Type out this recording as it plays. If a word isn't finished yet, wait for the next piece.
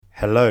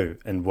Hello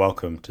and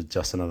welcome to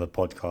Just Another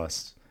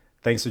Podcast.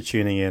 Thanks for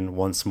tuning in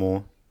once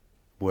more.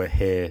 We're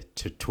here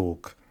to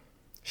talk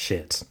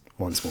shit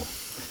once more.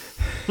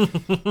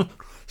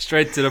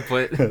 Straight to the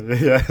point.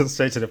 Yeah,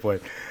 straight to the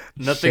point.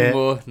 Nothing Share-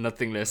 more,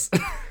 nothing less.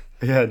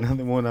 Yeah,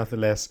 nothing more, nothing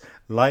less.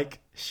 Like,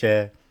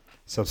 share,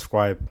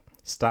 subscribe,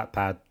 stat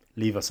pad,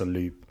 leave us on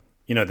loop.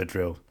 You know the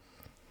drill.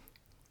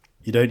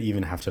 You don't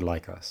even have to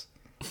like us.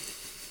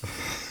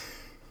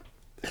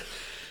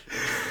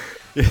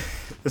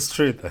 It's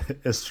true though.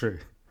 It's true.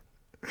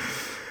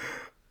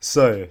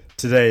 So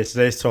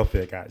today's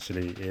topic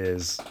actually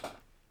is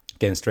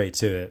getting straight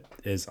to it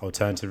is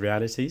alternative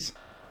realities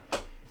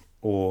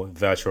or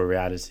virtual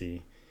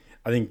reality.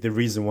 I think the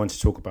reason I want to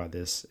talk about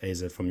this,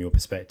 Asa, from your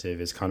perspective,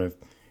 is kind of,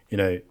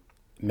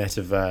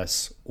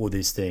 metaverse, all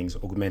these things,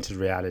 augmented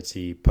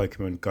reality,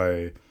 Pokemon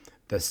Go,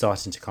 they're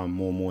starting to come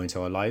more and more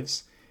into our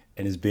lives.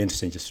 And it'd be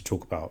interesting just to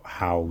talk about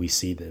how we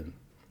see them,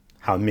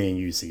 how me and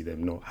you see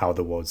them, not how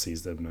the world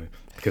sees them, no,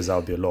 because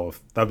that'll be a lot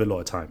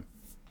of time.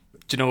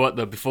 Do you know what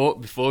though?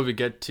 Before we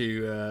get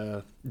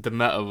to the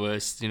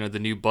metaverse, the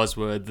new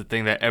buzzword, the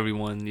thing that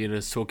everyone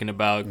is talking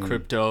about,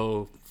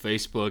 crypto,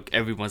 Facebook,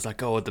 everyone's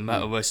like, oh, the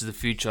metaverse is the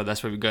future.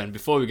 That's where we're going.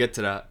 Before we get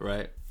to that,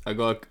 right?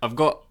 I've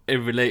got a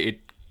related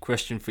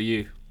question for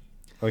you,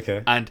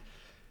 Okay. and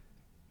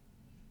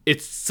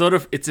it's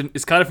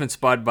kind of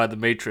inspired by the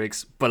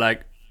Matrix, but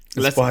like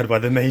Inspired by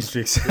the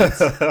Matrix.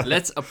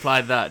 let's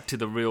apply that to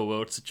the real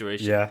world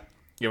situation. Yeah.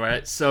 You're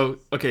right. So,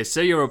 okay,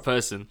 say you're a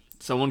person.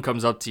 Someone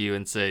comes up to you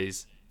and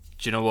says,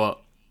 do you know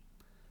what?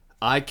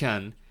 I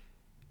can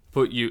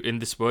put you in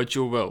this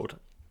virtual world,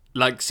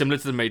 like similar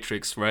to the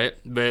Matrix, right?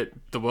 But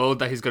the world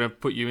that he's going to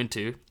put you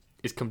into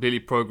is completely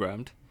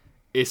programmed.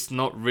 It's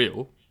not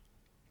real,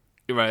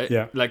 right?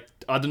 Yeah. Like,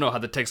 I don't know how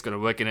the tech's going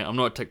to work in it. I'm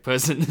not a tech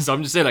person. So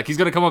I'm just saying, like, he's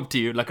going to come up to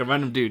you, like a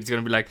random dude. He's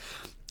going to be like,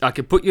 I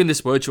can put you in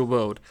this virtual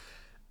world.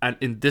 And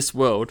in this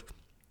world,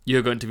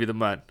 you're going to be the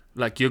man.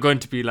 Like, you're going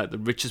to be like the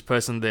richest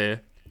person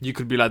there. You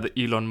could be like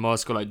the Elon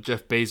Musk or like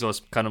Jeff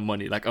Bezos kind of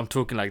money. Like, I'm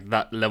talking like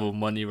that level of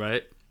money,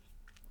 right?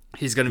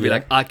 He's going to be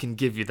like, I can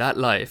give you that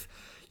life.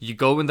 You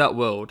go in that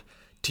world.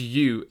 To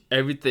you,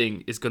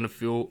 everything is going to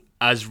feel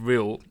as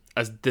real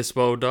as this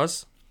world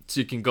does. So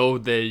you can go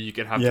there. You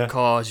can have the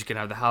cars. You can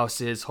have the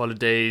houses,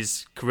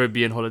 holidays,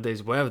 Caribbean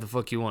holidays, wherever the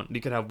fuck you want.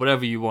 You can have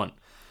whatever you want.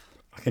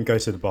 I can go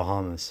to the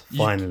Bahamas,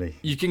 finally.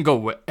 You can go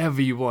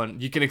wherever you want.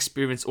 You can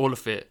experience all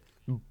of it.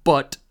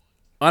 But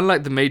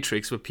unlike the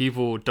Matrix, where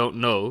people don't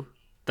know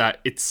that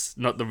it's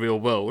not the real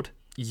world,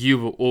 you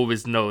will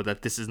always know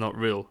that this is not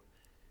real.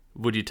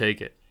 Would you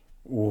take it?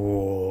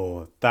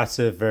 Oh, that's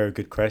a very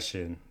good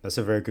question. Because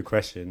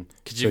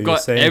you've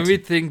got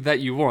everything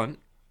that you want,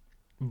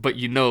 but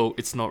you know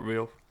it's not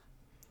real.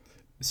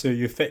 So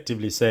you're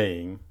effectively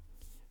saying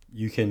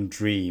you can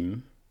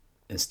dream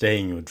and stay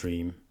in your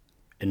dream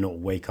and not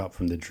wake up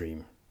from the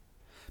dream.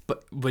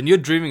 But when you're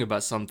dreaming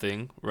about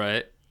something,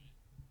 right?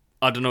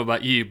 I don't know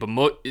about you, but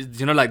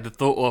like the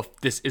thought of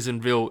this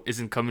isn't real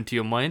isn't coming to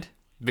your mind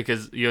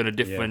because you're in a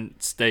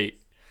different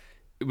state.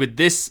 With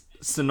this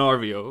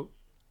scenario,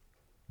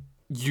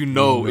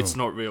 it's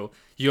not real.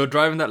 You're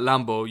driving that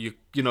Lambo,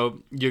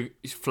 you're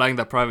flying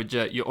that private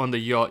jet, you're on the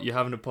yacht, you're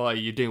having a party,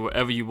 you're doing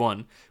whatever you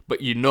want, but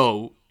in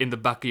the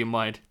back of your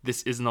mind,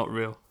 this is not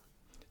real.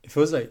 It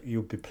feels like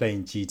you'll be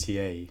playing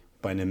GTA,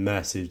 but an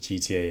immersive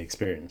GTA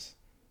experience.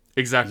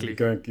 Exactly.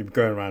 You're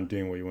going around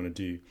doing what you want to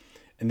do.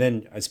 And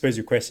then I suppose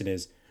your question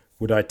is,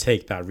 would I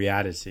take that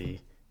reality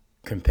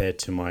compared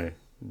to my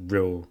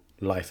real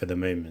life at the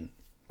moment?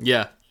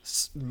 Yeah.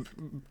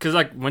 Because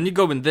like when you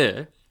go in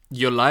there,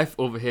 your life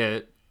over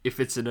here, if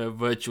it's in a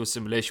virtual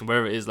simulation,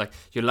 wherever it is, like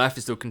your life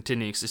is still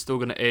continuing. So you're still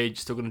going to age,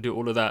 you're still going to do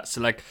all of that.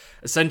 So like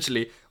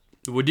essentially,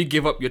 would you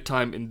give up your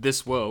time in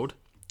this world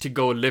to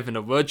go live in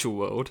a virtual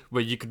world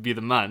where you could be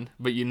the man,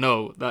 but you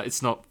know that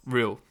it's not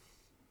real?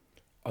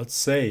 I'd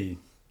say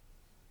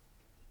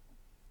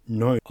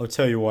no. I'll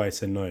tell you why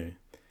it's a no.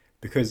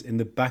 Because in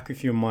the back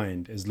of your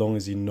mind, as long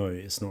as you know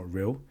it's not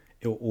real,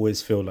 it will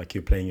always feel like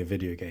you're playing a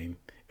video game.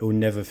 It will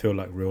never feel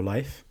like real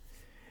life.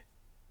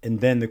 And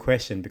then the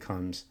question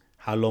becomes,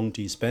 how long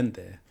do you spend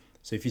there?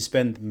 So if you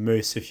spend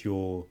most of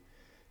your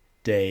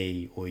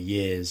day or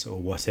years or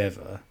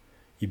whatever,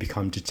 you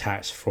become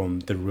detached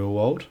from the real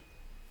world.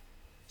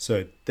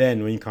 So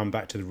then when you come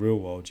back to the real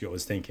world, you're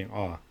always thinking,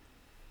 let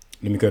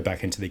me go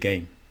back into the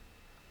game.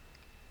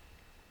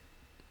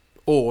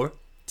 Or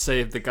say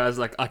if the guy's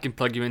like, I can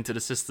plug you into the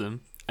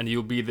system and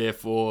you'll be there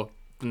for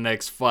the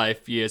next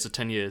 5 years or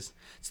 10 years.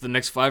 So the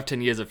next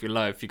 5-10 years of your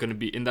life, you're going to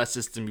be in that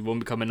system. You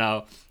won't be coming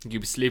out. You'll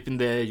be sleeping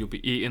there. You'll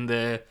be eating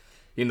there.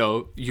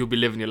 You'll be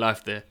living your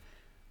life there.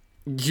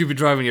 You'll be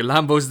driving your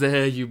Lambos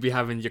there. You'll be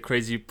having your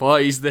crazy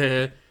parties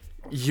there.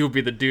 You'll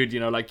be the dude,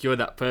 like you're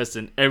that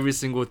person. Every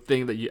single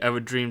thing that you ever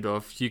dreamed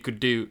of, you could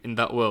do in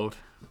that world.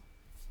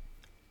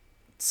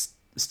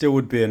 Still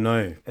would be a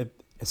no. At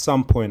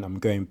some point, I'm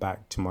going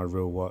back to my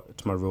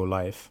real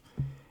life,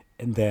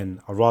 and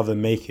then I'd rather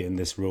make it in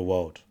this real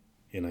world.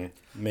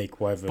 Make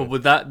whatever. But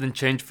would that then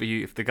change for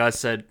you if the guy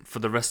said for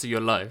the rest of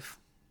your life,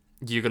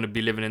 you're gonna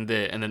be living in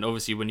there, and then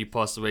obviously when you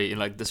pass away in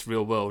like this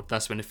real world,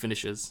 that's when it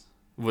finishes.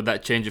 Would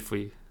that change it for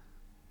you?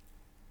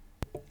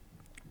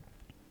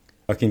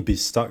 I can be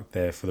stuck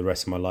there for the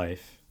rest of my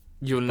life.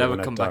 You'll But never when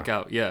I come die, back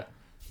out. Yeah.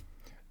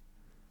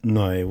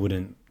 no, it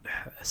wouldn't.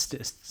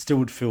 It still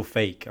would feel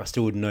fake. I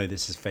still would know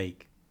this is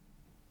fake.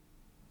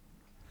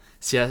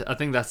 See, I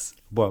think that's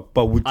But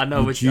would I know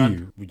would which you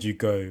one. would you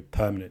go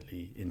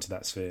permanently into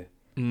that sphere?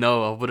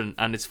 No, I wouldn't,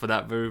 and it's for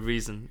that very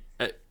reason.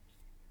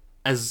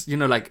 As you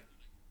know, like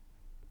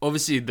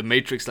obviously the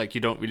Matrix, like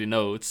you don't really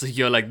know. So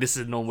you're like, this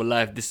is normal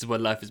life. This is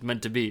what life is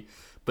meant to be.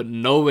 But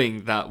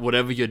knowing that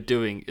whatever you're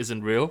doing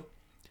isn't real,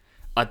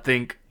 I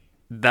think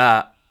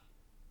that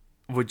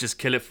would just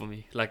kill it for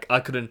me. Like I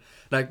couldn't,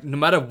 like no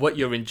matter what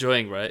you're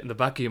enjoying, right? In the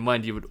back of your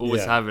mind, you would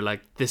always Yeah. have it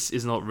like, this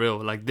is not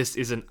real. Like this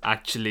isn't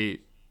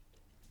actually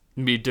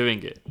me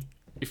doing it.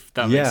 If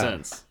that makes Yeah.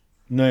 sense.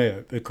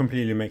 No, it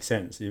completely makes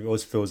sense. It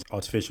always feels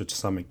artificial to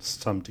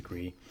some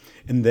degree.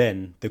 And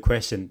then the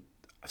question,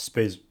 I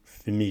suppose,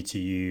 for me to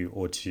you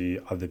or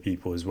to other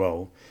people as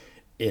well,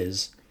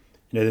 is,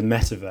 the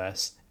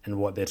metaverse and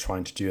what they're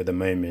trying to do at the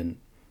moment.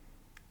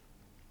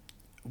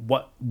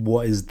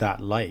 What is that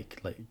like?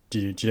 Like, do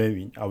you know what I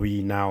mean? Are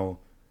we now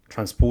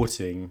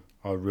transporting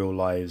our real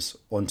lives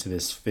onto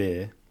this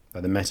sphere,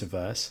 like the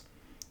metaverse,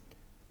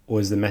 or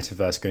is the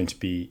metaverse going to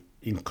be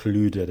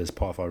included as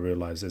part of our real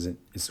lives as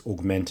it's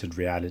augmented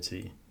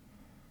reality?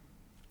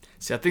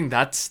 See, I think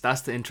that's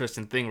the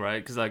interesting thing,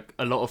 right? Because like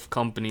a lot of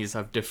companies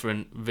have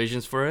different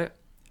visions for it,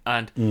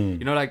 and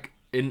like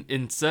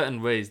in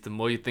certain ways, the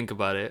more you think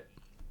about it,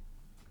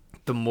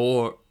 the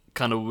more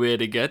kind of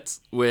weird it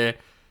gets. Where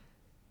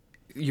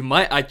you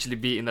might actually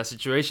be in that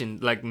situation,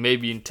 like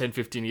maybe in 10,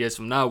 15 years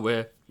from now,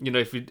 where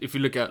if you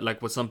look at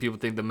like what some people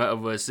think the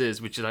metaverse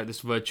is, which is like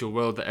this virtual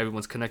world that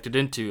everyone's connected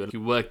into, and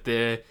you work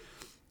there.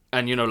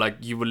 And like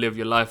you will live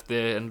your life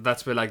there, and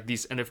that's where like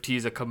these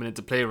NFTs are coming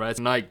into play, right?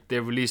 Nike, they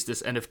released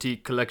this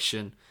NFT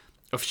collection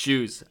of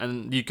shoes,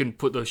 and you can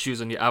put those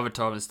shoes on your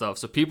avatar and stuff.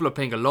 So people are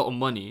paying a lot of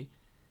money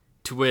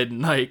to wear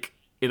Nike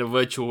in a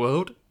virtual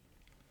world,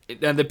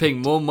 and they're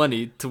paying more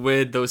money to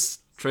wear those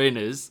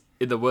trainers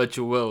in the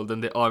virtual world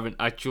than they are in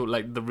actual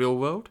like the real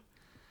world.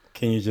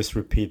 Can you just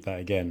repeat that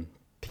again?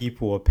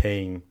 People are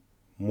paying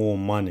more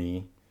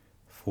money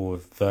for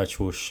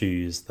virtual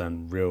shoes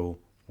than real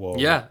world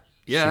Yeah.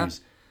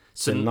 shoes.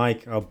 So So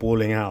Nike are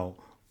balling out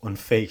on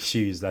fake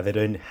shoes that they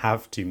don't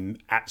have to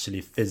actually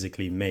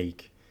physically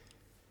make.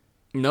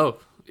 no,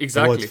 The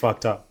exactly. world's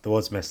fucked up. The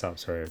world's messed up.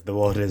 Sorry, the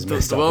world is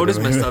messed The up. world is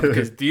messed up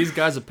because these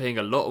guys are paying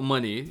a lot of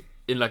money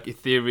in like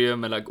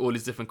Ethereum and like all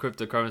these different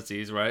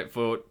cryptocurrencies, right,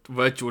 for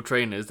virtual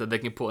trainers that they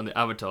can put on the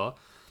avatar.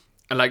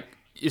 And like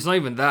it's not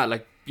even that,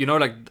 like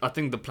like I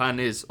think the plan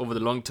is over the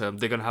long term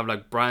they're gonna have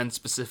like brands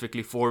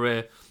specifically for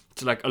it.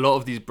 So like a lot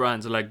of these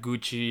brands are like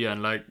Gucci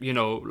and like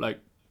like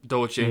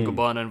Dolce and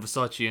Gabbana and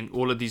Versace and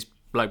all of these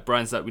like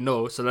brands that we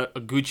know. So that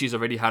Gucci's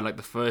already had like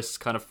the first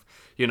kind of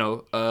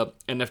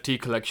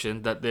NFT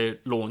collection that they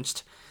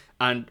launched,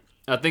 and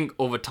I think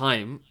over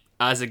time,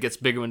 as it gets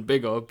bigger and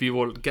bigger, people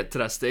will get to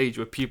that stage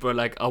where people are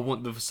like, I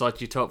want the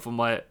Versace top for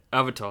my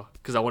avatar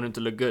because I want him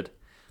to look good.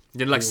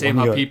 Like same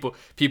how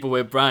people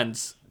wear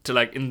brands to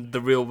like in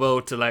the real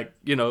world to like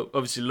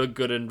obviously look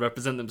good and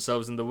represent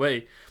themselves in the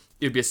way.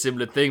 It'd be a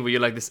similar thing where you're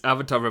like, this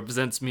avatar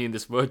represents me in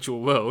this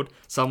virtual world,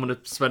 so I'm gonna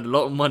spend a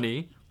lot of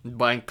money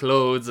buying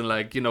clothes and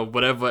like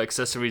whatever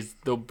accessories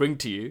they'll bring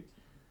to you.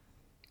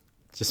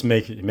 Just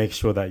make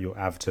sure that your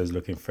avatar is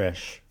looking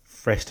fresh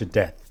to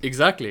death.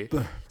 Exactly.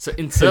 So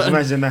in Just certain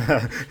imagine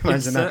that.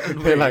 Imagine that.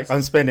 certain They're like, ways.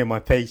 I'm spending my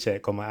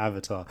paycheck on my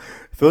avatar.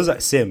 It feels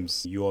like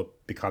Sims. You're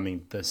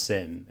becoming the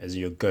Sim as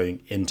you're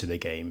going into the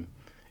game,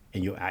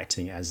 and you're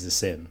acting as the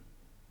Sim.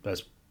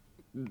 That's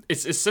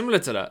it's similar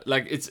to that.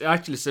 Like it's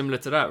actually similar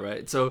to that,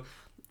 right? So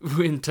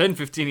in 10,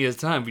 15 years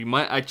time, we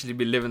might actually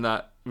be living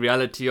that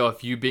reality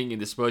of you being in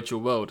this virtual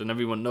world, and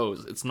everyone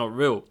knows it's not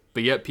real,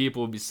 but yet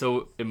people will be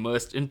so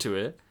immersed into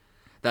it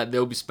that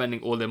they'll be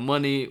spending all their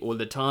money, all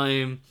the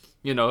time,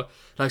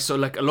 like so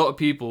like a lot of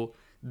people,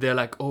 they're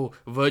like, oh,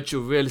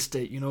 virtual real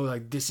estate,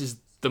 like this is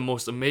the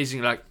most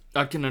amazing. Like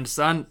I can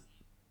understand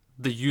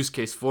the use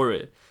case for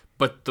it,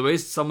 but the way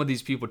some of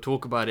these people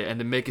talk about it and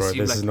they make it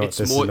seem like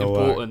it's more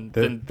important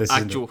than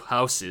actual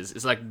houses,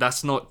 it's like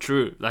that's not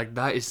true. Like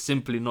that is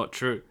simply not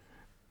true.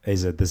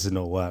 Aza, this is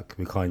not work.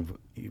 We can't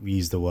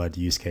use the word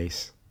use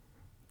case.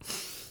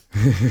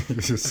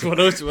 What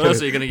else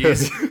are you gonna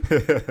use?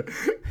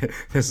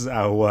 This is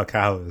our work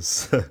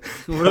hours.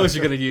 What else are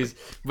you gonna use?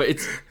 But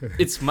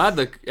it's mad,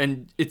 like,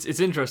 and it's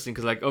interesting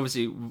because like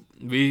obviously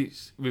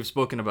we've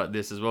spoken about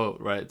this as well,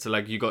 right? So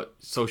like you got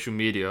social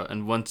media,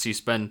 and once you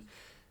spend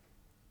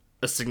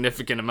a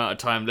significant amount of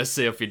time, let's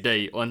say of your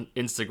day, on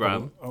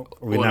Instagram,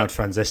 We're or now like,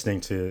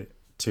 transitioning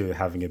to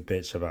having a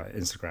bitch about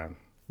Instagram.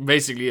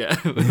 basically,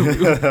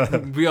 yeah,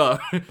 we are,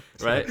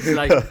 right?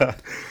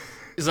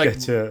 It's like Get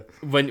to,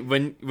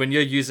 when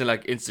you're using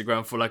like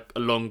Instagram for like a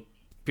long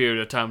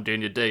period of time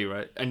during your day,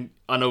 right? And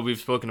I know we've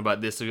spoken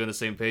about this, so we're on the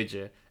same page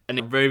here. And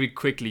then very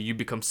quickly you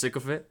become sick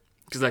of it.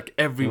 Because like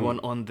everyone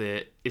on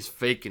there is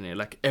faking it.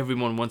 Like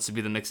everyone wants to be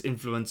the next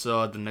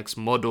influencer, the next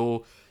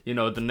model, you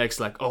know, the next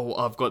like, oh,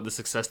 I've got the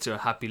success to a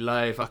happy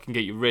life, I can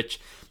get you rich.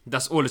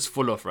 That's all it's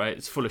full of, right?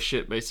 It's full of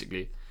shit,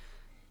 basically.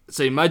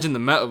 So imagine the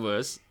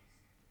metaverse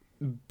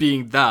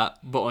being that,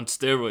 but on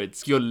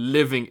steroids. You're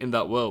living in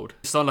that world.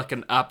 It's not like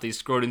an app that you're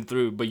scrolling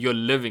through, but you're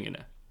living in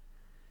it.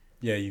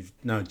 Yeah, you've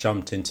now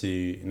jumped into,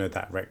 you know,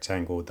 that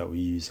rectangle that we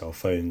use our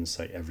phones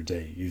like every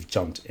day. You've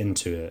jumped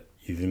into it.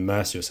 You've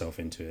immersed yourself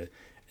into it.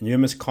 And you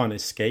almost can't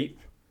escape.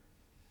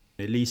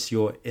 At least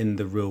you're in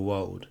the real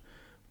world.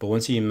 But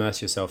once you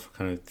immerse yourself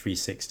kind of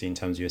 360 in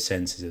terms of your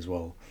senses as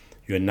well,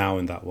 you're now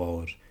in that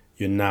world.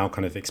 You're now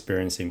kind of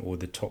experiencing all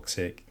the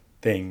toxic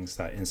things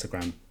that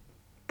Instagram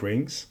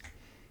brings.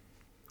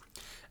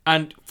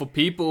 And for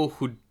people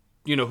who,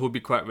 you know, who'd be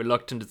quite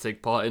reluctant to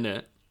take part in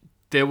it,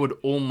 they would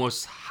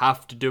almost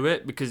have to do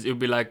it, because it would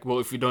be like, well,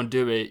 if you don't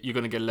do it, you're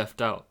going to get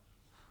left out.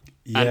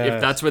 Yeah. And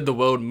if that's where the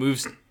world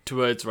moves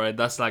towards, right,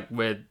 that's like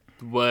where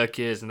work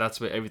is and that's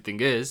where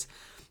everything is.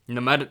 No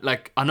matter,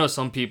 like, I know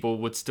some people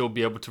would still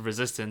be able to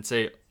resist it and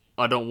say,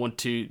 I don't want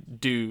to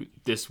do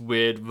this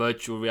weird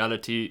virtual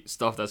reality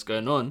stuff that's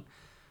going on.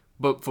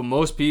 But for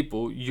most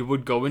people, you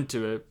would go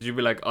into it. You'd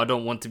be like, I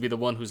don't want to be the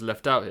one who's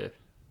left out here.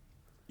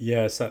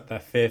 Yeah, it's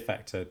that fear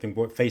factor. I think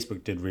what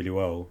Facebook did really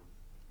well,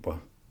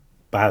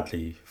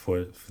 badly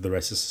for the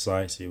rest of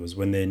society, was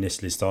when they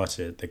initially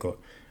started, they got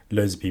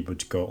loads of people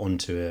to go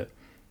onto it.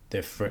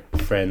 Their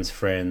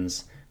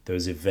friends. There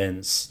was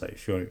events, like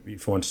if you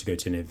wanted to go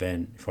to an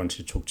event, if you wanted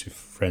to talk to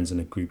friends in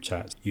a group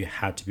chat, you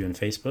had to be on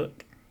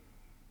Facebook.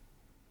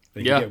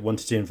 Like you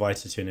wanted to be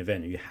invited to an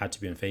event, you had to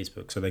be on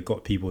Facebook. So they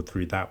got people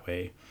through that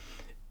way.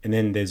 And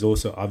then there's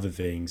also other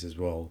things as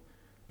well,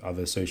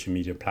 other social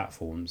media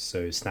platforms.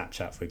 So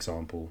Snapchat, for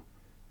example,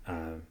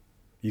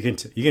 you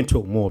can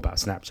talk more about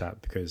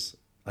Snapchat, because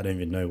I don't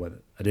even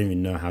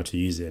know how to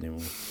use it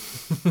anymore.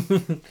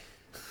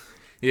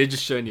 You're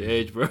just showing your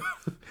age, bro.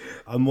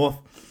 I'm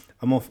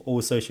off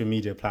all social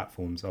media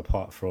platforms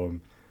apart from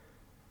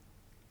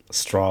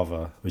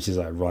Strava, which is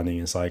like running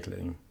and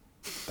cycling.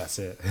 That's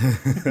it.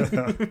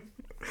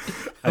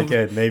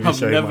 Okay, maybe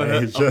showing my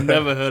age. I've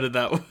never heard of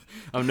that one.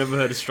 I've never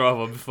heard of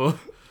Strava before.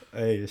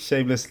 Hey,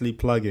 shamelessly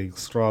plugging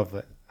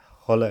Strava.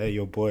 Holler at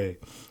your boy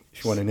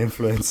if you want an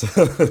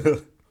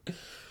influencer.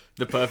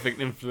 The perfect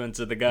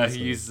influencer, the guy who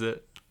uses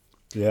it.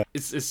 Yeah.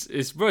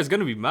 It's bro, it's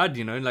gonna be mad,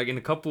 you know, like in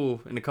a couple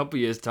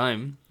years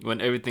time,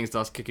 when everything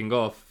starts kicking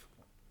off,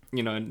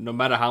 you know, no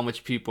matter how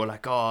much people are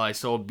like, oh,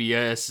 it's all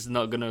BS, it's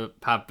not gonna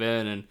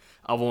happen and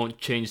I won't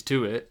change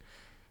to it.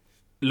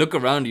 Look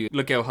around you,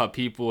 look at how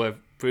people have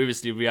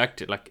previously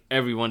reacted. Like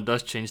everyone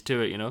does change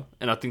to it, you know,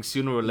 and I think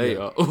sooner or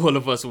later all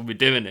of us will be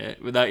doing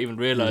it without even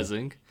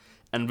realizing,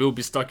 and we'll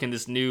be stuck in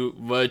this new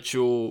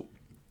virtual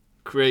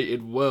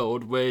created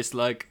world where it's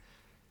like,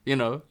 you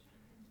know,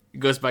 it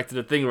goes back to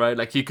the thing, right?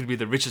 Like you could be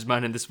the richest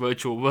man in this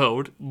virtual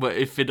world, but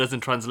if it doesn't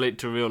translate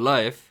to real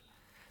life,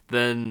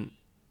 then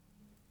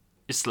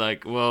it's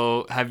like,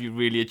 well, have you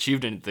really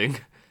achieved anything?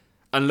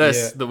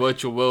 Unless the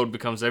virtual world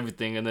becomes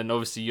everything, and then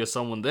obviously you're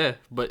someone there,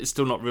 but it's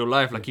still not real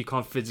life. Like you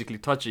can't physically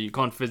touch it, you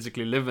can't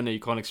physically live in it, you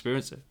can't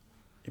experience it.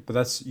 But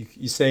that's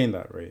you're saying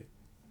that, right?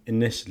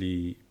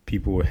 Initially,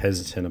 people were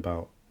hesitant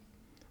about.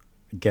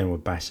 Again, we're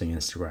bashing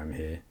Instagram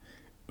here.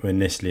 We're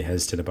initially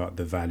hesitant about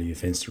the value of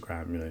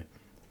Instagram. You know,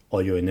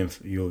 or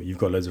you've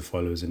got loads of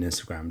followers on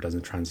Instagram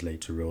doesn't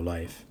translate to real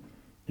life.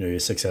 You know, you're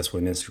successful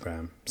in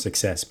Instagram.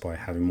 Success by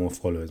having more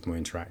followers, more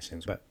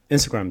interactions. But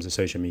Instagram is a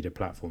social media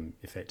platform,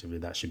 effectively,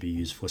 that should be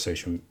used for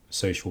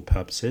social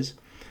purposes.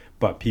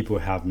 But people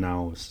have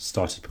now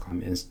started to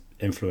become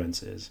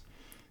influencers.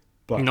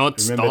 But not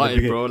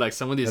started, bro. Like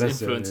some of these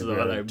influencers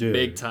are like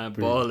big time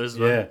ballers,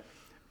 man. Yeah.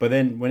 But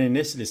then when it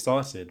initially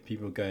started,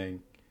 people were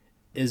going,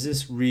 is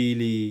this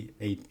really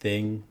a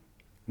thing?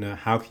 You know,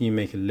 how can you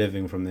make a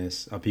living from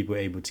this? Are people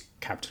able to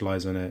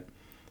capitalize on it?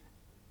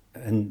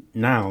 And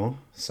now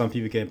some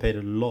people are getting paid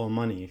a lot of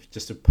money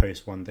just to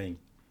post one thing.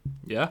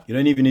 Yeah. You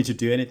don't even need to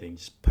do anything.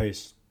 Just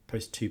post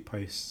 2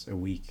 posts a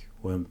week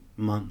or a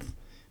month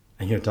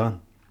and you're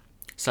done.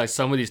 It's like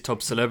some of these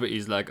top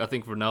celebrities, like I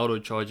think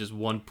Ronaldo charges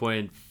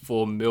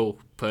 1.4 mil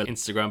per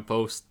Instagram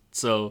post.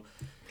 So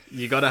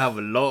you gotta have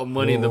a lot of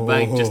money in the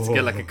bank just to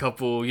get like a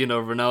couple, you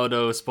know,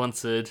 Ronaldo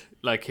sponsored,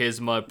 like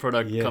here's my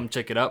product, come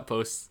check it out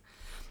posts.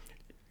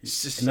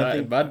 It's just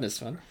like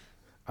madness, man.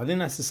 I think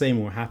that's the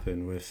same will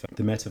happen with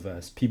the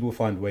metaverse. People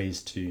find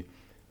ways to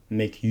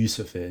make use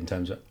of it in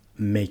terms of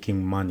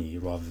making money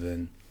rather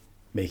than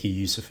making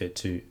use of it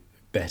to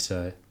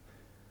better,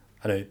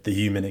 the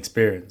human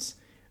experience.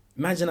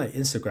 Imagine like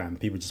Instagram,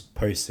 people just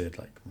posted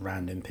like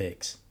random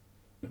pics.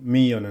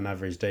 Me on an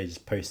average day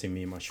just posting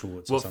me in my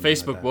shorts. What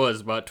Facebook was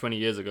about 20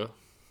 years ago,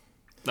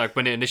 like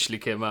when it initially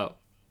came out.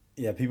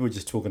 Yeah, people were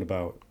just talking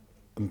about,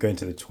 I'm going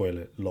to the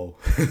toilet, lol.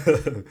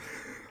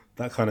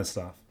 That kind of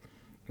stuff.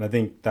 And I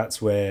think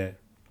that's where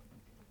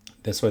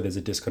there's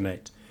a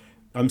disconnect.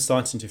 I'm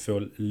starting to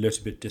feel a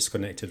little bit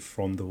disconnected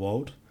from the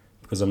world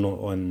because I'm not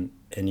on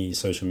any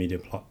social media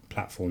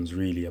platforms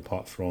really,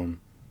 apart from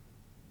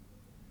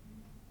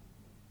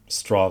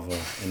Strava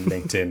and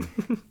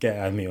LinkedIn. Get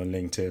at me on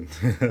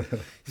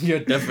LinkedIn. You're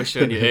definitely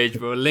showing your age,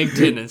 bro.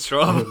 LinkedIn and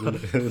Strava.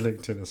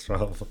 LinkedIn and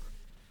Strava.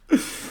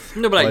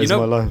 No, but like, That you is my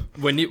know, life.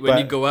 when you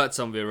But- go out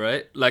somewhere,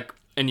 right? Like,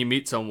 and you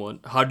meet someone,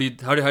 how do you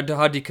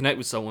connect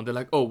with someone? They're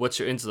like, oh, what's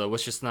your Insta?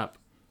 What's your Snap?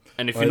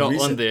 And if Well, you're not on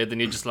recent- there, then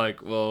you're just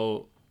like,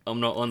 well, I'm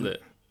not on there.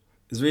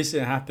 It's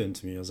recently happened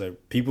to me. I was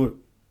like, people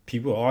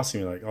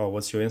asking me like, "Oh,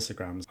 what's your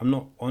Instagram?" I'm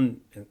not on.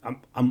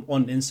 I'm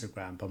on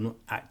Instagram, but I'm not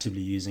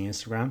actively using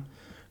Instagram.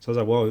 So I was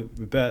like, "Well,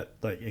 we better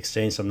like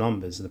exchange some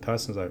numbers." And the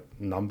person was like,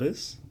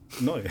 "Numbers?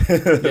 No."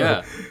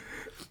 Yeah.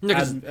 No,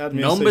 'cause Add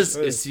me on numbers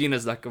social- is seen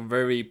as like a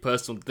very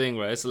personal thing,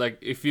 right? So like,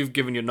 if you've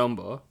given your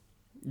number,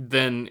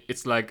 then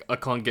it's like I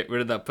can't get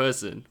rid of that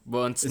person. But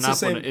on the Snap, on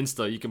same- an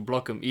Insta, you can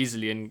block them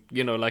easily, and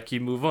you know, like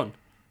you move on.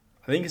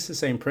 I think it's the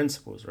same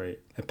principles, right?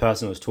 The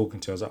person I was talking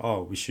to, I was like,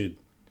 "Oh, we should."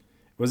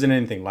 It wasn't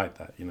anything like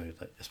that, you know.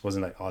 Like it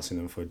wasn't like asking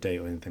them for a date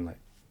or anything like.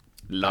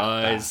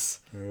 Lies.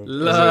 It wasn't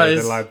Lies.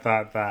 anything like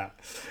that.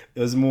 It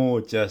was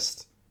more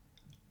just,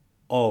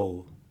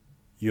 oh,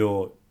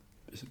 you're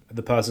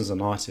the person's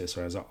an artist,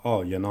 right? I was like,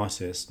 oh, you're an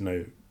artist.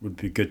 No, would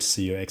be good to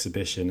see your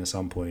exhibition at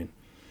some point.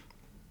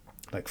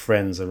 Like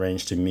friends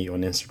arrange to meet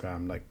on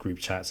Instagram, like group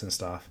chats and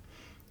stuff.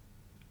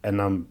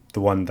 And I'm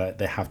the one that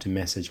they have to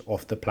message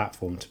off the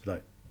platform to be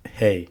like,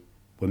 hey,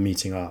 we're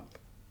meeting up.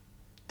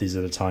 These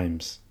are the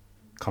times.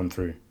 Come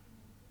through.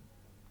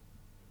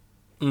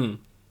 Mm.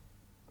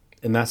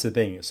 And that's the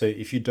thing. So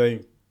if you're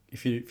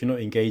not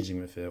engaging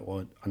with it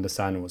or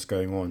understanding what's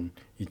going on,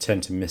 you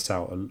tend to miss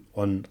out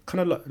on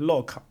kind of like a lot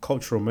of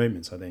cultural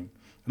moments. I think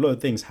a lot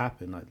of things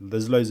happen. Like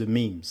there's loads of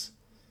memes.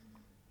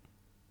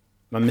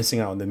 I'm missing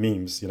out on the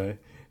memes, you know.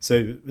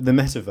 So with the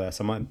metaverse,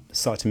 I might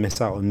start to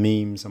miss out on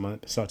memes. I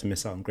might start to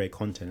miss out on great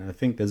content. And I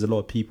think there's a lot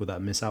of people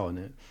that miss out on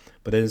it.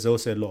 But there's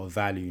also a lot of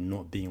value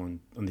not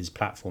being on these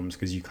platforms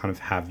because you kind of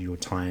have your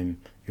time,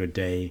 your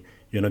day.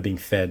 You're not being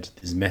fed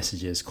these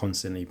messages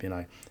constantly being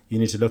like, you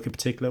need to look a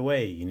particular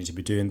way. You need to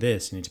be doing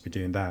this. You need to be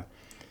doing that.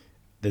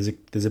 There's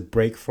a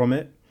break from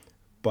it,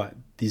 but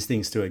these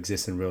things still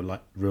exist in real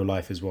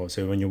life as well.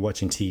 So when you're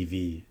watching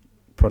TV,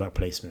 product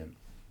placement,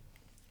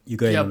 you're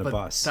going on a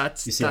bus,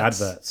 you see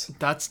adverts.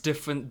 That's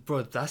different,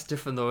 bro. That's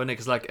different though, isn't it?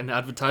 Because like an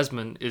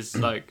advertisement is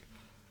like,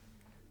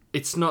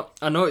 it's not.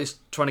 I know it's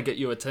trying to get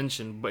your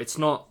attention, but it's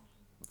not.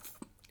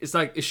 It's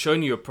like it's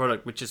showing you a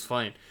product, which is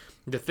fine.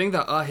 The thing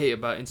that I hate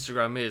about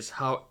Instagram is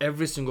how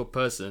every single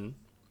person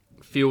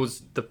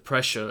feels the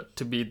pressure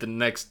to be the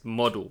next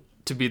model,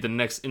 to be the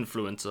next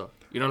influencer.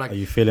 You know, like Are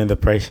you feeling the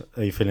pressure?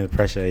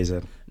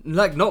 Azan?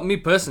 like not me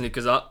personally,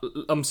 because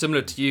I'm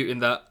similar to you in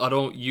that I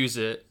don't use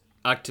it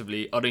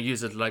actively. I don't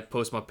use it to like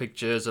post my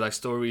pictures or like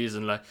stories,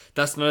 and like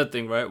that's another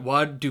thing, right?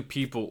 Why do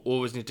people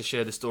always need to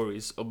share the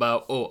stories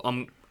about, oh,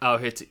 I'm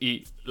out here to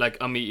eat, like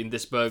I'm eating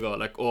this burger,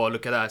 like, oh,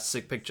 look at that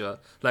sick picture.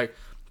 Like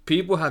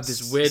people have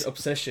this weird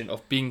obsession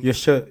of being. You're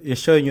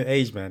showing your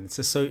age, man. It's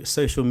a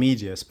social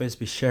media. It's supposed to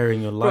be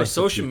sharing your life. Bro,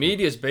 social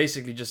media is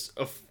basically just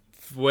a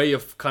way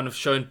of kind of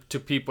showing to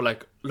people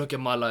like, look at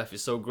my life,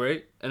 it's so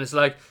great. And it's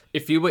like,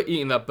 if you were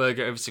eating that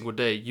burger every single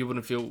day, you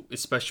wouldn't feel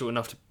it's special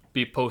enough to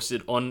be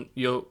posted on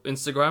your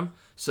Instagram.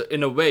 So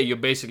in a way, you're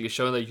basically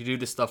showing that you do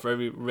this stuff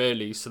very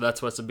rarely, so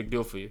that's why it's a big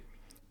deal for you.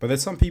 But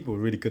there's some people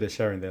really good at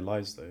sharing their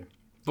lives, though.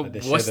 But Like, they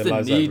share what's their the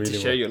lives out need really to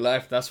share well. your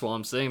life? That's what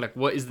I'm saying. Like,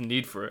 what is the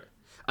need for it?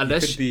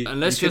 Unless you you're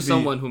could be-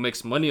 someone who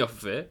makes money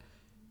off of it,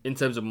 in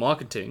terms of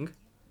marketing.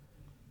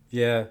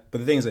 Yeah, but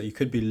the thing is that you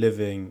could be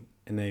living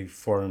in a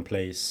foreign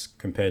place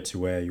compared to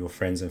where your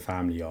friends and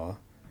family are,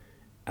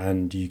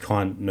 and you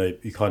can't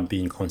be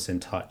in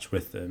constant touch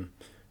with them.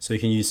 So you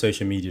can use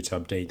social media to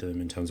update them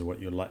in terms of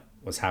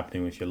what's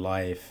happening with your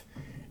life,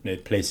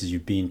 places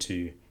you've been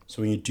to.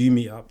 So when you do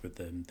meet up with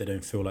them, they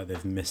don't feel like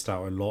they've missed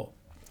out a lot.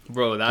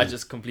 Bro, that's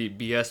just complete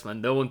BS,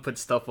 man. No one puts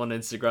stuff on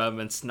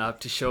Instagram and Snap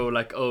to show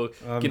like, oh,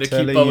 I'm keep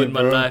telling up you, with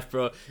my bro. life,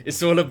 bro.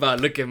 It's all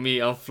about, look at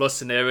me, I'm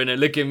flossing there, and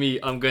look at me,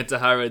 I'm going to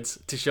Harrods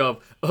to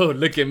shop. Oh,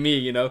 look at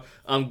me,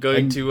 I'm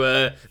going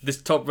to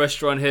this top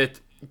restaurant here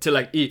to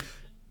like eat.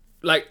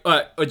 Like,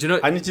 alright, do you know?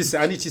 I need to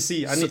see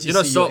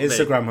your Salt Bae?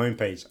 Instagram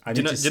homepage. I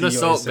need to see your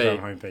Salt Bae?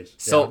 Instagram homepage. Yeah.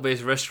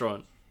 Salt-based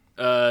restaurant,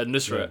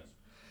 Nusrat. Yeah.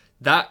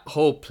 That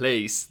whole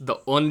place, the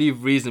only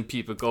reason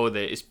people go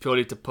there is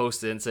purely to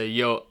post it and say,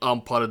 yo,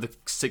 I'm part of the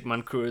Sick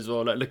Man crew as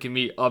well. Like, look at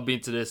me, I've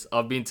been to this.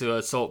 I've been to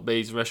a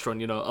Salt-based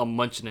restaurant, I'm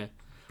munching it.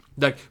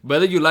 Like,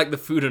 whether you like the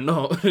food or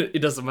not, it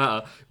doesn't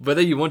matter.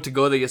 Whether you want to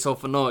go there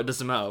yourself or not, it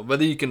doesn't matter.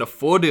 Whether you can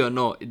afford it or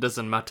not, it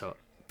doesn't matter.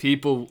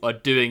 People are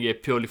doing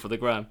it purely for the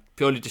gram.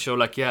 Purely to show,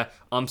 like, yeah,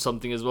 I'm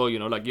something as well,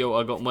 like, yo,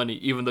 I got money,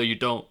 even though you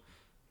don't.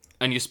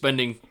 And you're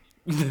spending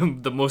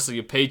the most of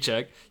your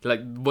paycheck,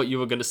 like what you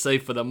were going to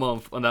save for the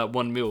month on that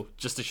one meal,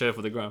 just to show it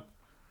for the gram.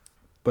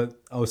 But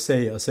I'll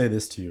say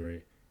this to you,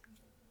 right?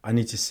 I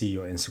need to see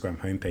your Instagram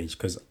homepage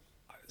because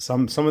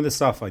some of the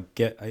stuff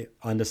I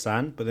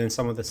understand, but then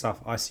some of the stuff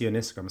I see on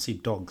Instagram, I see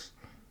dogs.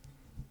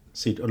 I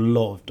see a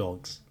lot of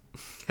dogs.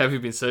 Have you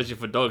been searching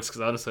for dogs?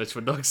 Because I don't search for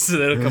dogs. So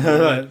they don't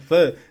come up.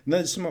 But no,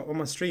 just on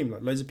my stream,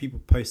 like loads of people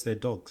post their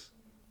dogs.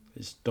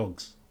 It's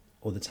dogs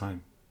all the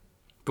time.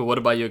 But what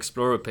about your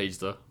Explorer page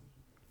though?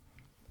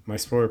 My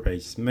Explorer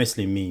page is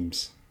mostly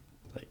memes.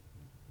 Like,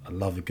 I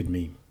love a good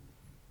meme.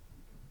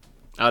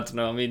 I don't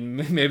know. I mean,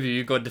 maybe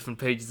you got different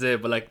pages there,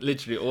 but like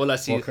literally all I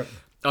see,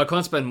 I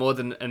can't spend more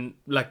than and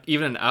like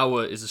even an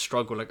hour is a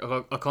struggle. Like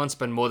I can't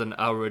spend more than an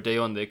hour a day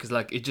on there because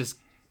like it just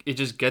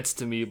gets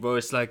to me, bro.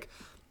 It's like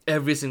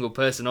every single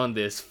person on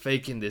this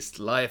faking this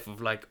life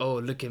of like, oh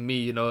look at me,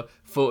 you know,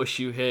 photo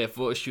shoot here,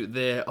 photo shoot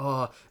there.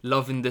 Oh,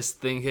 loving this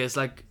thing here. It's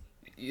like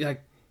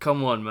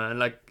come on, man.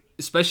 Like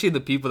especially the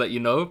people that you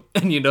know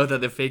and you know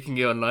that they're faking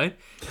it online.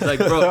 It's like,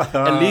 bro,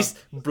 at least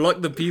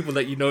block the people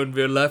that you know in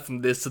real life from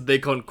this so they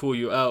can't call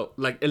you out.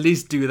 Like, at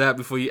least do that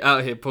before you're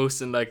out here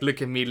posting, like,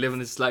 look at me living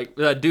this, like,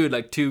 dude,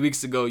 like 2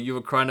 weeks ago you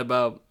were crying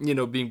about, you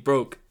know, being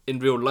broke in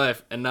real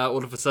life, and now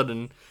all of a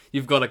sudden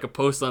you've got like a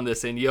post on there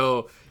saying,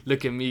 yo,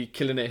 look at me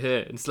killing it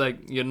here. It's like,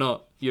 you're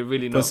not. You're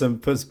really not.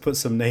 Put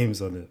some names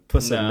on it.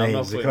 Put some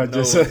names.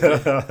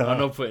 I'm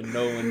not putting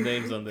no one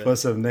names on there. Put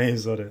some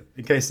names on it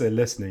in case they're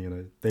listening. You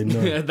know, they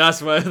know.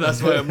 That's why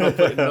I'm not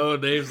putting no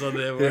names on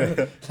there. Bro.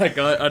 Yeah. Like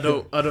I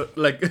don't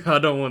like I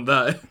don't want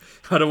that.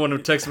 I don't want a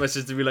text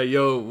message to be like,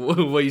 yo, what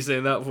are you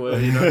saying that for?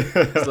 You know,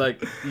 it's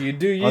like you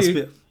do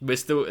you, but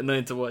it's still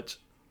annoying to watch.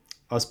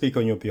 I'll speak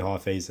on your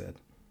behalf, AZ.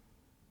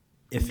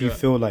 If you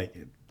feel like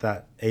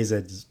that AZ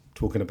is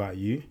talking about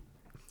you,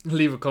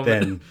 leave a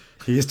comment. Then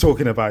he is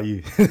talking about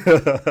you.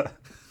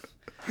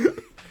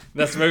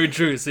 That's very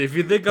true. So if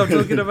you think I'm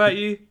talking about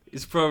you,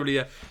 it's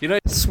probably you know.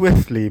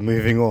 Swiftly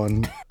moving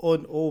on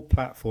all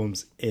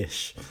platforms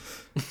ish.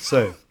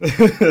 So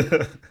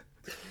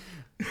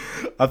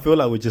I feel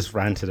like we just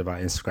ranted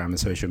about Instagram and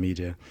social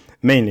media,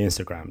 mainly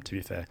Instagram. To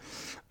be fair,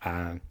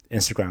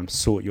 Instagram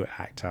sort your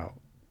act out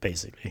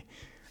basically.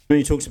 When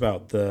you talked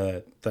about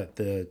the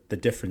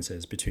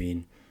differences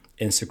between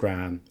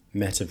Instagram,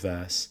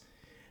 metaverse.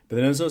 But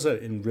then there's also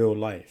in real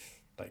life,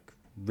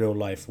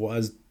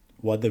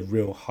 what are the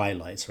real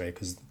highlights, right?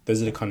 Because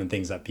those are the kind of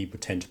things that people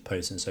tend to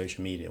post on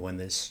social media when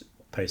they're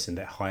posting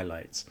their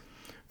highlights.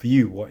 For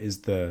you, what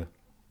is the,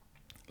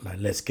 like,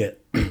 let's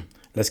get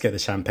the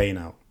champagne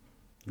out.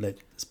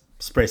 Let's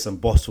spray some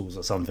bottles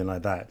or something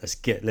like that. Let's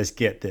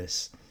get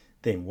this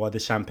thing. What are the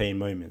champagne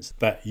moments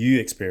that you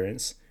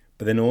experience?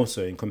 But then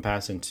also in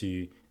comparison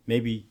to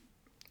maybe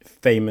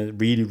famous,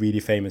 really, really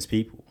famous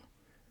people.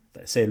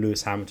 Like, say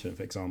Lewis Hamilton,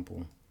 for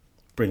example,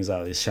 brings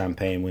out this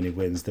champagne when he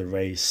wins the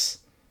race.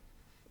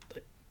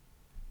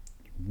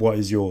 What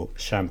is your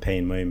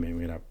champagne moment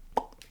when you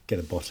get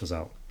the bottles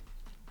out?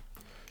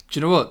 Do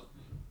you know what?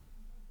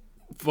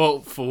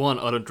 Well, for one,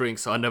 I don't drink,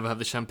 so I never have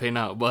the champagne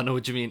out, but I know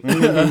what you mean.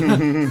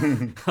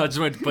 I just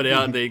wanted to put it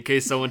out there in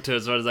case someone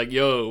turns around and is like,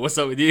 yo, what's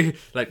up with you?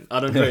 Like, I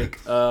don't drink.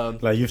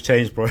 Like, you've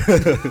changed, bro.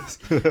 That's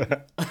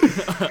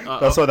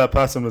what that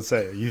person would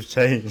say. You've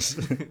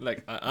changed.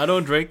 Like, I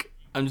don't drink.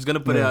 I'm just going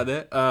to put it out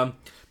there. But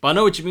I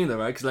know what you mean, though,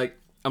 right? Because, like,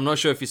 I'm not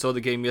sure if you saw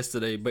the game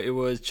yesterday, but it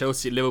was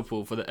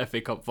Chelsea-Liverpool for the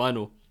FA Cup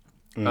final.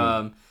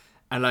 And,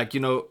 like, you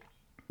know,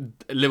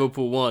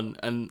 Liverpool won,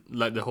 and,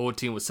 like, the whole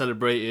team was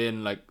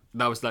celebrating. Like,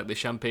 that was, like, the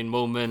champagne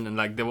moment, and,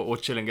 like, they were all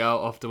chilling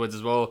out afterwards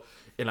as well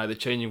in, like, the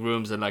changing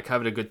rooms and, like,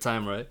 having a good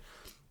time, right?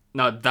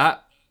 Now,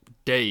 that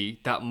day,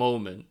 that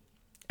moment,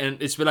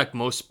 and it's with, like,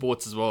 most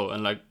sports as well,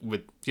 and, like,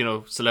 with, you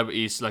know,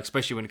 celebrities, like,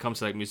 especially when it comes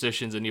to, like,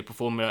 musicians and you're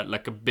performing at,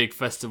 like, a big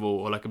festival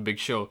or, like, a big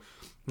show.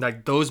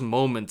 Like, those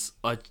moments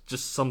are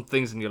just some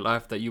things in your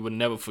life that you will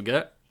never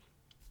forget.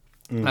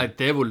 Like,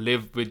 they will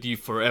live with you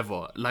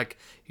forever. Like,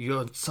 you're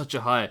on such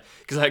a high.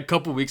 Because, like, a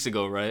couple weeks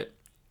ago, right,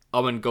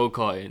 I went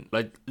go-karting,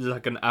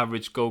 like an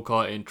average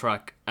go-karting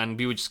track, and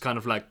we were just kind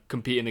of, like,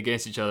 competing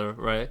against each other,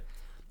 right?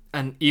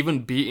 And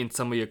even beating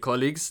some of your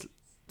colleagues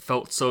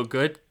felt so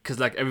good, because,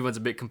 like, everyone's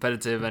a bit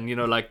competitive, and, you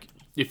know, like,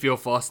 if you're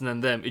faster than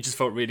them, it just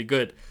felt really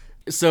good.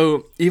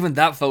 So even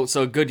that felt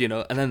so good, you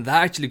know, and then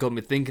that actually got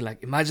me thinking,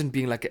 like, imagine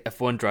being like an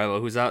F1 driver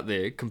who's out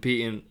there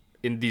competing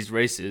in these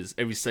races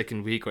every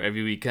second week or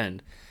every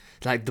weekend.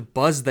 Like, the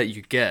buzz that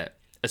you get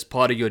as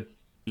part of your,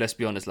 let's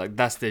be honest, like,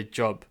 that's their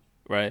job,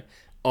 right?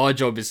 Our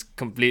job is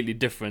completely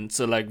different.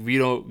 So, like, we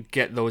don't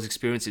get those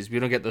experiences. We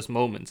don't get those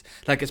moments.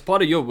 Like, as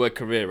part of your work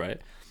career,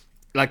 right?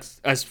 Like,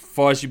 as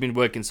far as you've been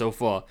working so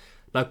far,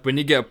 like, when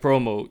you get a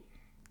promo,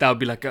 that would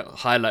be like a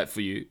highlight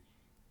for you.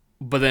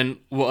 But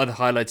then, what other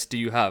highlights do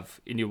you have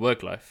in your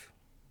work life?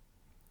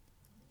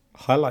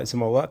 Highlights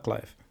in my work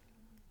life?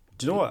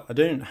 Do you know what? I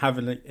don't have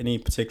any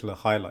particular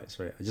highlights,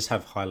 right? I just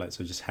have highlights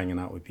of just hanging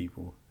out with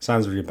people.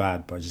 Sounds really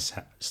bad, but I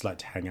just like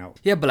to hang out.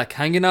 Yeah, but like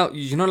hanging out,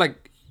 you know,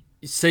 like,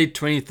 say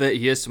 20, 30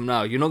 years from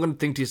now, you're not going to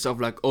think to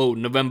yourself like, oh,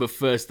 November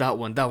 1st,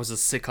 that was a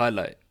sick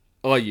highlight.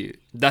 Are you?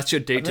 That's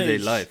your day-to-day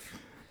life.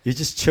 You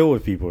just chill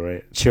with people,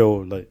 right?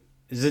 Chill, like,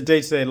 it's a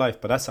day-to-day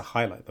life, but that's a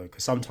highlight, though,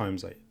 because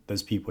sometimes, like,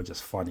 those people are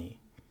just funny.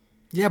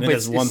 Yeah, but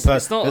it's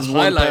not a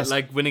highlight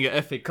like winning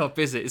an FA Cup,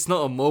 is it? It's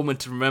not a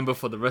moment to remember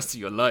for the rest of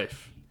your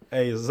life.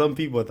 Hey, some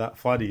people are that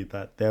funny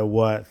that they're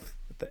worth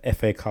the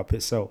FA Cup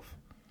itself.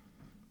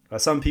 Like,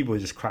 some people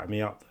just crack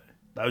me up.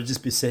 I would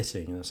just be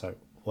sitting and it's like,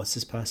 what's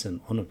this person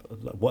on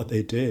about? Like, what are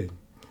they doing?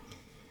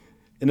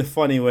 In a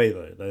funny way,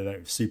 though. They're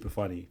like super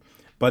funny.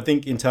 But I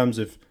think in terms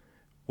of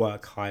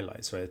work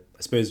highlights, right?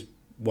 I suppose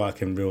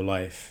work in real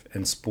life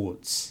and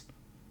sports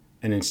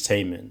and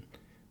entertainment,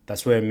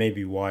 that's where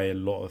maybe why a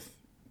lot of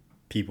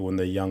people when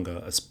they're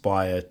younger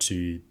aspire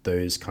to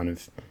those kind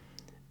of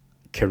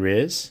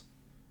careers,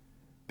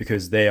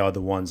 because they are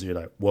the ones who are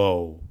like,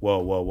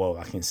 whoa,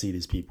 I can see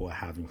these people are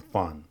having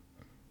fun.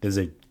 There's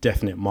a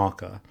definite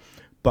marker.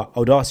 But I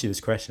would ask you this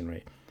question,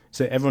 right?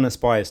 So everyone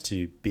aspires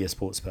to be a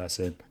sports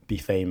person, be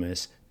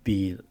famous,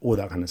 be all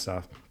that kind of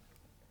stuff.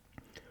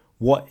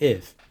 What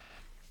if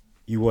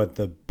you were at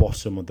the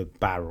bottom of the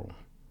barrel?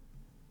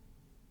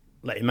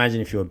 Like,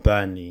 imagine if you were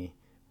Burnley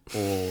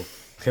or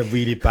like a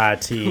really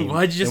bad team.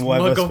 Why'd you just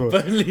mug off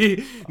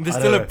Burnley? They're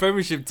still a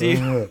Premiership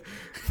team.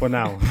 For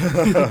now.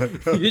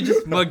 You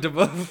just mugged them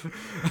off.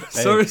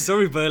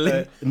 Sorry,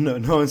 Burnley.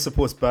 No one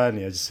supports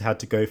Burnley. I just had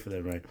to go for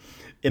them, right?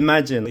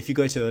 Imagine if you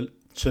go to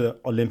the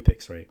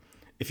Olympics, right?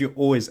 If you're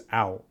always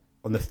out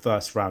on the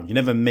first round, you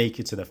never make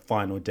it to the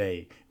final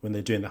day when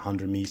they're doing the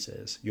 100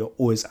 meters. You're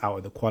always out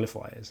of the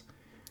qualifiers.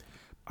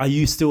 Are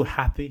you still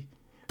happy?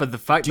 But the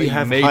fact that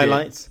you made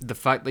highlights? The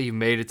fact that you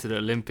made it to the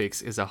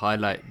Olympics is a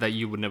highlight that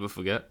you would never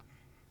forget.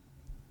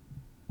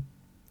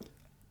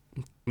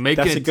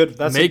 Making it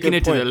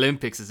to the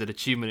Olympics is an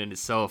achievement in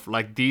itself.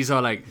 Like, these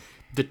are like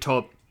the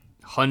top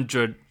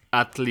 100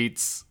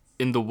 athletes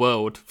in the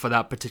world for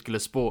that particular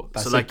sport.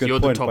 That's so like, you're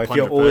point. the top but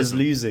 100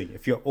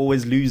 if you're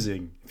always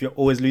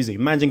losing,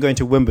 imagine going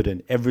to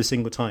Wimbledon every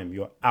single time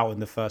you're out in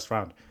the first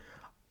round.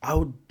 I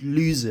would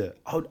lose it.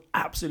 I would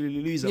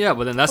absolutely lose it. Yeah,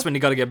 but then that's when you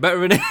got to get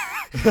better in it.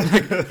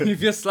 Like,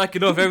 if you're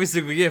slacking off every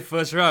single year,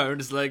 first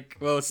round, it's like,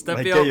 well, step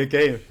it up. Get your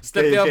game.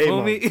 Step it up,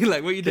 homie.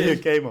 Like, what you doing?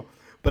 Get your game up.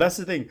 But that's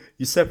the thing.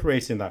 You're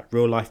separating that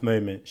real life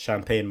moment,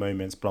 champagne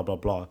moments, blah, blah,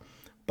 blah.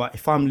 But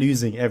if I'm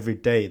losing every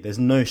day, there's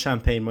no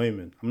champagne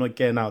moment. I'm not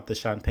getting out the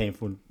champagne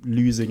for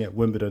losing at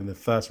Wimbledon in the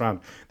first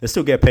round. They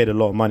still get paid a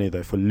lot of money,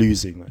 though, for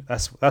losing. Like,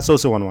 that's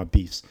also one of my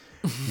beefs.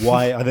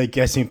 Why are they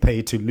getting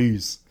paid to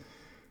lose?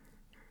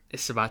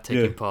 It's about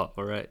taking part,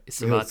 all right?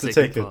 It's about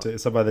taking part.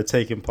 It's about the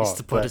taking part. It's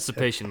the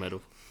participation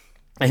medal.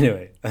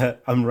 Anyway,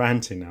 I'm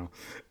ranting now.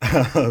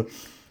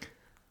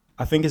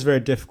 I think it's very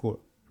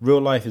difficult. Real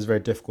life is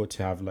very difficult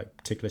to have like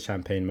particular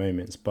champagne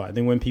moments. But I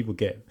think when people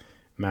get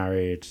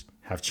married,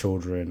 have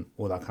children,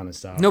 all that kind of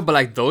stuff. No, but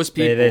like those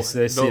people, they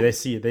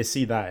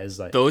see that as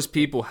like, those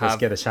people have,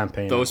 let's get a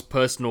champagne. Those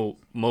personal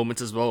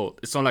moments as well.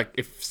 It's not like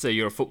if, say,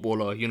 you're a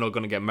footballer, you're not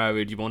gonna get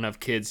married, you won't have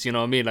kids. You know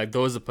what I mean? Like,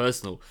 those are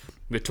personal.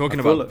 We're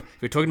talking about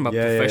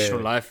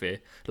professional life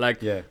here.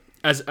 Like,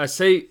 as I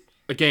say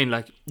again,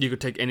 like, you could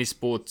take any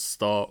sports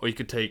star, or you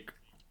could take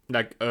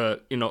like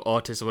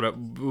artist or whatever.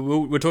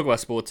 We're talking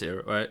about sports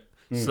here, right?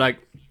 It's like,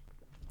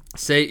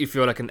 say if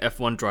you're like an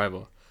F1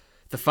 driver,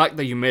 the fact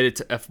that you made it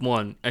to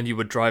F1 and you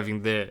were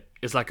driving there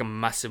is like a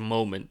massive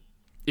moment.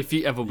 If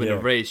you ever win a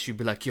race, you'd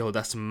be like, yo,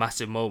 that's a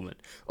massive moment.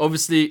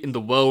 Obviously, in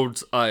the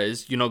world's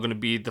eyes, you're not going to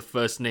be the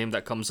first name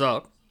that comes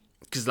up,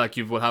 because like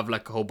you will have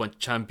like a whole bunch of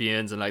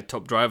champions and like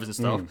top drivers and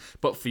stuff.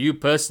 But for you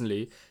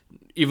personally,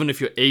 even if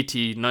you're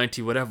 80,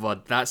 90,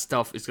 whatever, that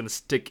stuff is going to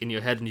stick in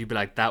your head and you'd be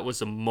like, that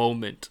was a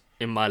moment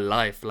in my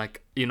life.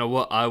 Like, you know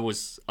what?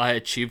 I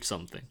achieved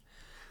something.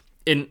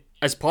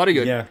 As part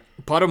of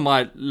part of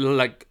my,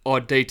 like, our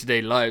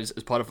day-to-day lives,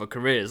 as part of our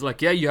careers,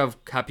 like, you have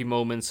happy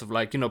moments of,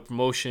 like,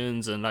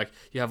 promotions and, like,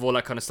 you have all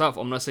that kind of stuff.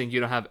 I'm not saying you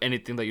don't have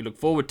anything that you look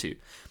forward to,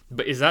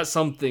 but is that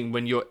something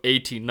when you're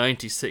 80,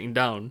 90 sitting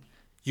down,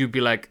 you'd be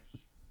like,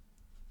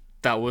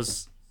 that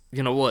was,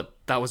 you know what,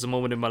 that was a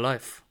moment in my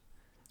life?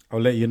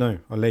 I'll let you know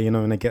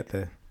when I get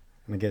there.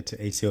 When I get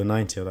to 80 or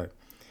 90, like,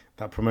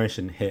 that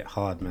promotion hit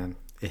hard, man.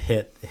 It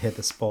hit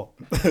the spot.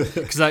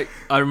 Because like,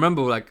 I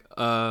remember, like,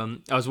 I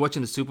was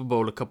watching the Super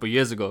Bowl a couple of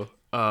years ago,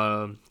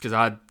 because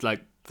I had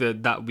like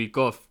that week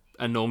off,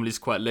 and normally it's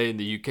quite late in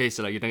the UK,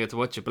 so like you don't get to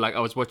watch it. But like, I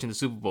was watching the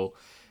Super Bowl,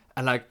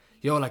 and like,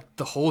 like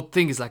the whole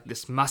thing is like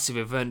this massive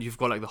event. You've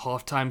got like the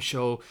halftime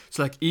show,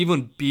 so like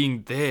even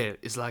being there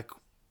is like,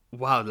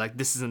 wow, like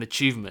this is an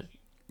achievement.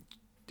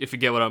 If you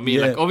get what I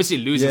mean. Like, obviously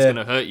losing is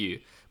gonna hurt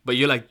you, but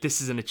you're like, this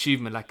is an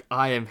achievement. Like,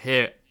 I am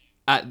here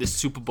at this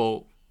Super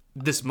Bowl,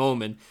 this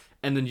moment.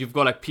 And then you've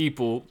got like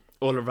people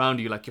all around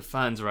you, like your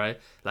fans, right?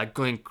 Like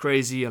going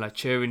crazy and like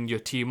cheering your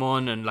team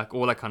on and like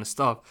all that kind of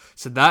stuff.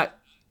 So that,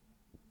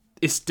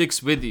 it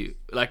sticks with you.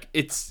 Like,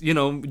 it's, do you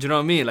know what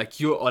I mean?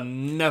 Like, you are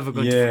never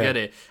going to forget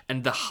it.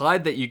 And the high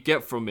that you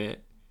get from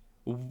it,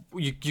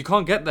 you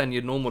can't get that in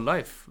your normal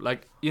life.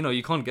 Like,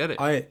 you can't get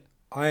it.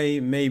 I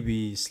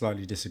maybe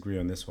slightly disagree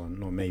on this one.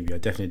 Not maybe, I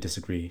definitely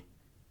disagree.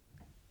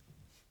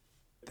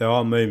 There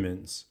are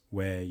moments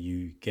where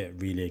you get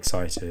really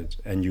excited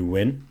and you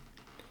win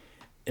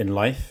in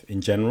life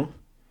in general.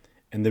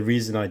 And the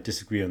reason I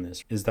disagree on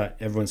this is that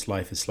everyone's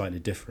life is slightly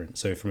different.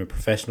 So from a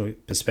professional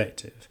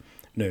perspective,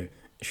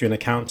 if you're an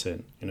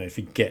accountant, if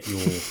you get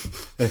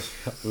your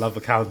love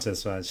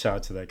accountants, man, shout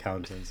out to the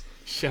accountants.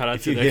 Shout out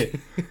to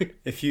them.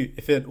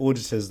 If an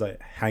auditor's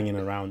like hanging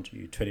around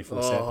you 24/7.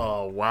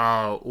 Oh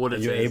wow,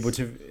 auditors.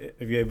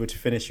 If you're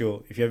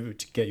able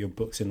to get your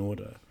books in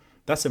order,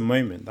 That's a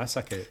moment. That's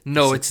like a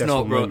No, it's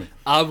successful not, bro. moment.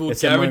 I will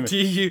It's a moment.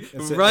 guarantee you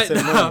It's a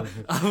now.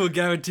 moment. I will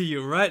guarantee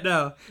you right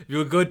now.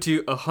 You'll go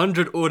to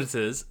 100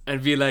 auditors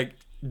and be like,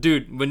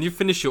 "Dude, when you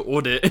finish your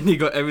audit and you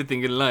got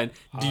everything in line,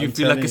 do you I'm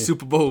feel like telling a you.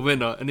 Super Bowl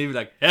winner?" And he'd be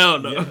like, "Hell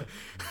no." Yeah.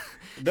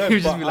 No, He'd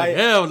just but be like,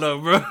 "Hell no,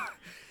 bro."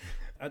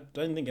 I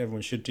don't think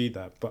everyone should do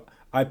that. But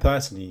I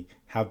personally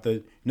have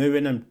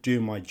when I'm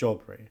doing my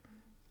job, right,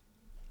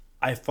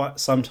 I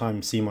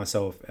sometimes see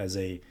myself as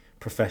a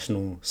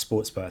professional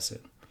sports person.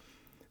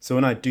 So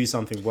when I do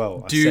something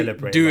well, I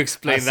celebrate. Do Like,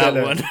 explain I that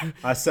cele- one.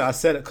 I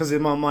said it because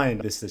in my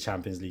mind, this is the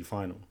Champions League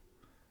final.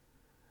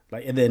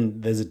 Like, and then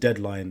there's a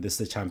deadline. This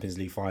is the Champions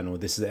League final.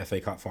 This is the FA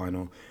Cup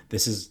final.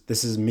 This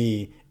is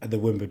me at the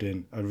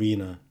Wimbledon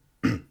arena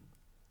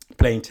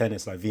playing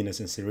tennis like Venus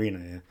and Serena.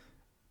 Yeah,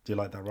 do you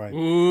like that rhyme?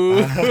 Ooh.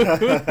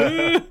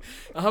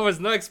 I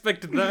was not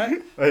expecting that.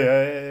 Oh,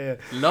 yeah.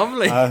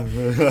 Lovely.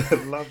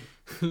 Lovely.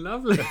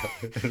 Lovely.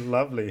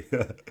 Lovely.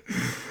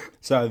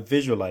 So I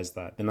visualized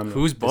that. And I'm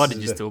Whose bar this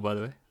did is you steal, by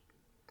the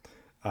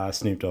way?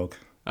 Snoop Dogg.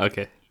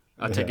 Okay.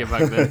 I'll take it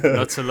back then.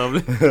 Not so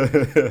lovely.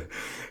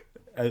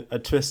 I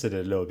twisted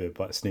it a little bit,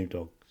 but Snoop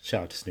Dogg.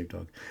 Shout out to Snoop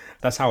Dogg.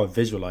 That's how I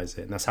visualize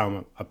it, and that's how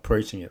I'm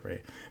approaching it,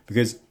 right?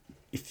 Because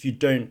if you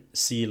don't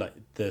see like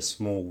the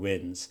small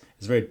wins,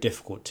 it's very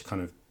difficult to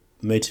kind of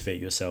motivate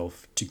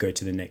yourself to go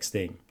to the next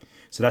thing.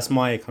 So that's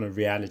my kind of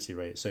reality,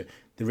 right? So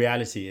the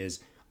reality is,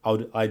 I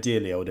would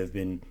have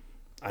been,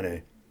 I don't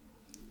know,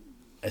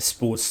 a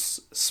sports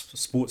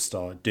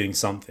star doing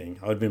something.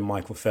 I would have been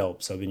Michael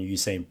Phelps. I've been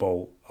Usain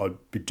Bolt. I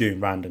would be doing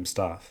random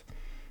stuff.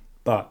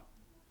 But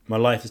my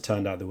life has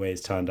turned out the way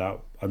it's turned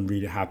out. I'm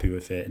really happy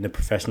with it. In a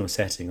professional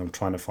setting, I'm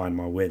trying to find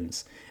my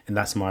wins. And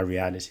that's my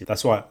reality.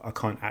 That's why I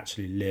can't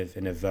actually live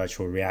in a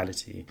virtual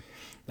reality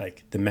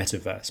like the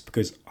metaverse,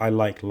 because I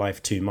like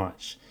life too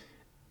much.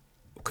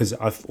 Because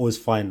I've always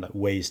find like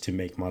ways to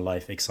make my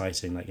life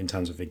exciting, like in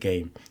terms of a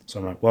game.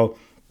 So I'm like, well,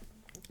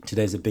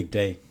 today's a big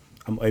day.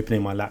 I'm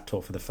opening my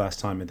laptop for the first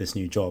time at this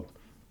new job.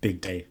 Big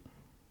day.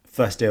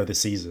 First day of the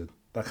season.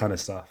 That kind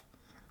of stuff.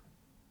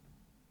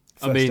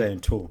 First day in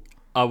tour.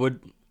 I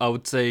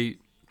would say,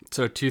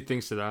 so two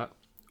things to that.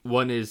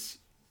 One is,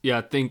 yeah,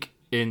 I think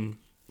in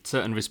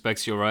certain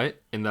respects you're right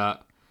in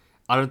that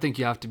I don't think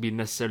you have to be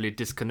necessarily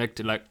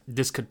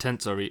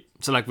discontent, sorry.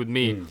 So like with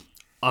me,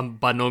 I'm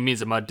by no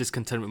means am I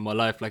discontent with my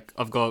life. Like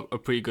I've got a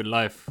pretty good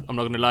life. I'm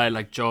not gonna lie,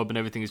 like job and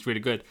everything is really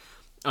good.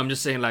 I'm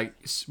just saying, like,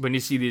 when you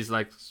see these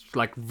like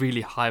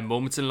really high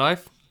moments in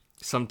life,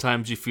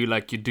 sometimes you feel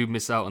like you do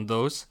miss out on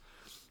those.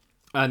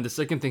 And the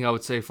second thing I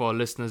would say for our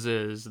listeners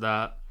is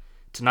that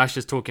Tinashe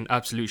is talking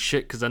absolute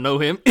shit because I know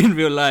him in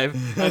real life,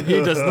 and he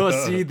does not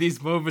see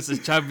these moments as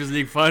Champions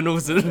League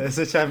finals. It's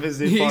a Champions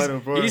League final,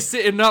 bro. He's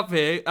sitting up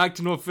here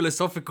acting all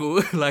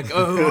philosophical, like,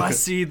 oh, I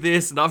see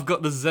this, and I've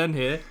got the Zen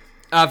here.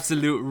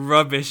 Absolute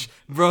rubbish,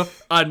 bro.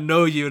 I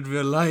know you in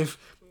real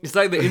life. It's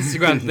like the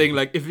Instagram thing.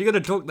 Like, if you're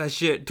gonna talk that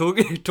shit, talk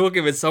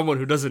it with someone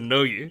who doesn't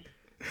know you.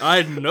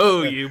 I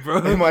know you, bro.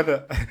 Am I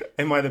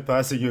the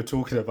person you're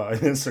talking about on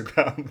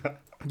Instagram?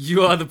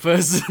 You are the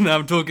person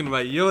I'm talking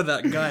about. You're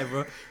that guy,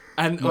 bro.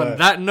 And on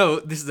that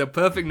note, this is a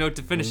perfect note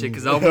to finish it,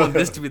 because I want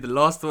this to be the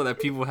last thought that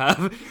people have.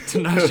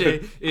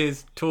 Tinashe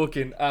is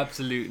talking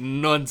absolute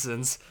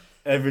nonsense.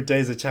 Every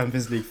day is a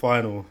Champions League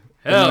final.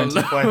 Hell 9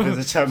 to 5 is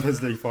a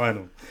Champions League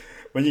final.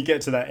 When you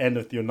get to that end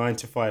of your 9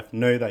 to 5,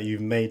 know that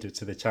you've made it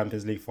to the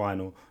Champions League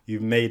final.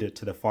 You've made it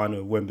to the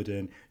final of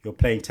Wimbledon. You're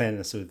playing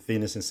tennis with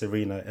Venus and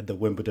Serena at the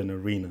Wimbledon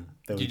arena.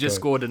 You just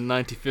scored a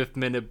 95th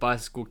minute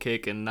bicycle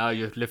kick, and now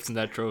you're lifting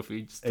that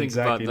trophy. Just think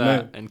about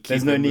that and keep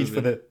there's no it need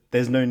moving.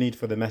 there's no need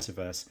for the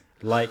metaverse.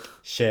 Like,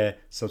 share,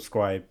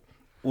 subscribe,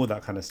 all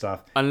that kind of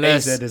stuff.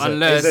 Unless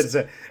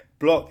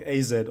block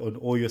AZ on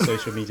all your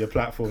social media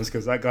platforms,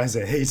 because that guy's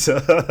a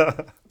hater.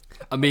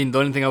 I mean, the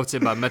only thing I would say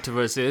about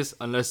Metaverse is,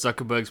 unless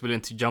Zuckerberg's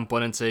willing to jump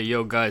on and say,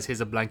 yo, guys, here's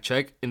a blank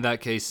check. In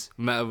that case,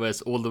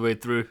 Metaverse all the way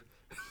through.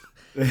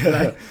 See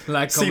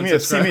me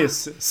on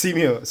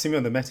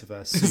the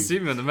Metaverse. See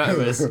me on the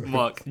Metaverse,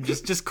 Mark.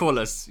 Just call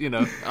us,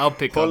 I'll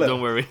pick up,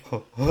 don't worry.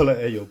 Holla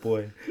at your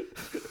boy.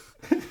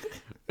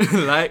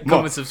 Like,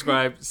 comment,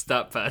 subscribe,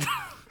 StatPad.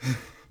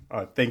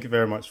 Thank you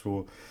very much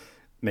for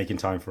making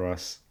time for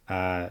us.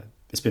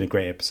 It's been a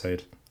great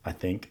episode, I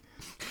think.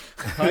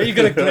 How are you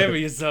going to claim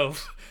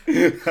yourself?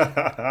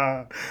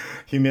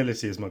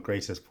 Humility is my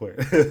greatest point.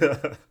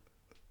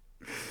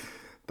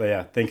 But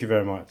yeah, thank you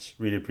very much.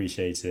 Really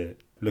appreciate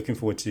it. Looking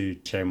forward to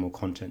sharing more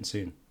content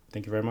soon.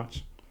 Thank you very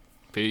much.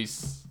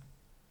 Peace.